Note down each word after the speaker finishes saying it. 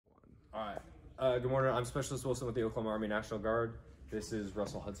Good morning. I'm Specialist Wilson with the Oklahoma Army National Guard. This is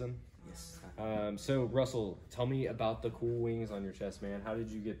Russell Hudson. Yes. So Russell, tell me about the cool wings on your chest, man. How did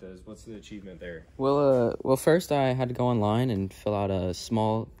you get those? What's the achievement there? Well, first I had to go online and fill out a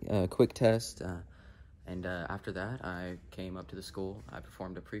small, quick test, and after that I came up to the school. I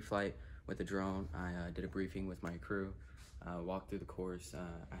performed a pre-flight with a drone. I did a briefing with my crew, walked through the course.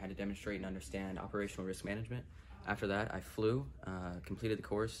 I had to demonstrate and understand operational risk management. After that, I flew, completed the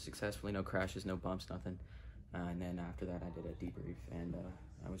course successfully, no crashes, no bumps, nothing. And then after that, I did a debrief, and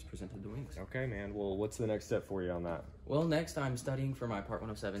I was presented the wings. Okay, man. Well, what's the next step for you on that? Well, next I'm studying for my Part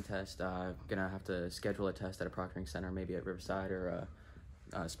 107 test. I'm gonna have to schedule a test at a proctoring center, maybe at Riverside or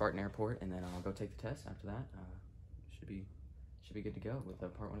Spartan Airport, and then I'll go take the test. After that, should be good to go with the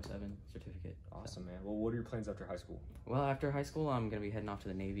Part 107 certificate. Awesome, man. Well, what are your plans after high school? Well, after high school, I'm gonna be heading off to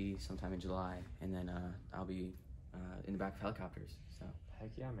the Navy sometime in July, and then I'll be in the back of helicopters. So. Heck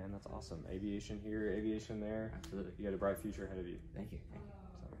yeah, man. That's awesome. Aviation here, aviation there. Absolutely. You got a bright future ahead of you. Thank you. Thank you.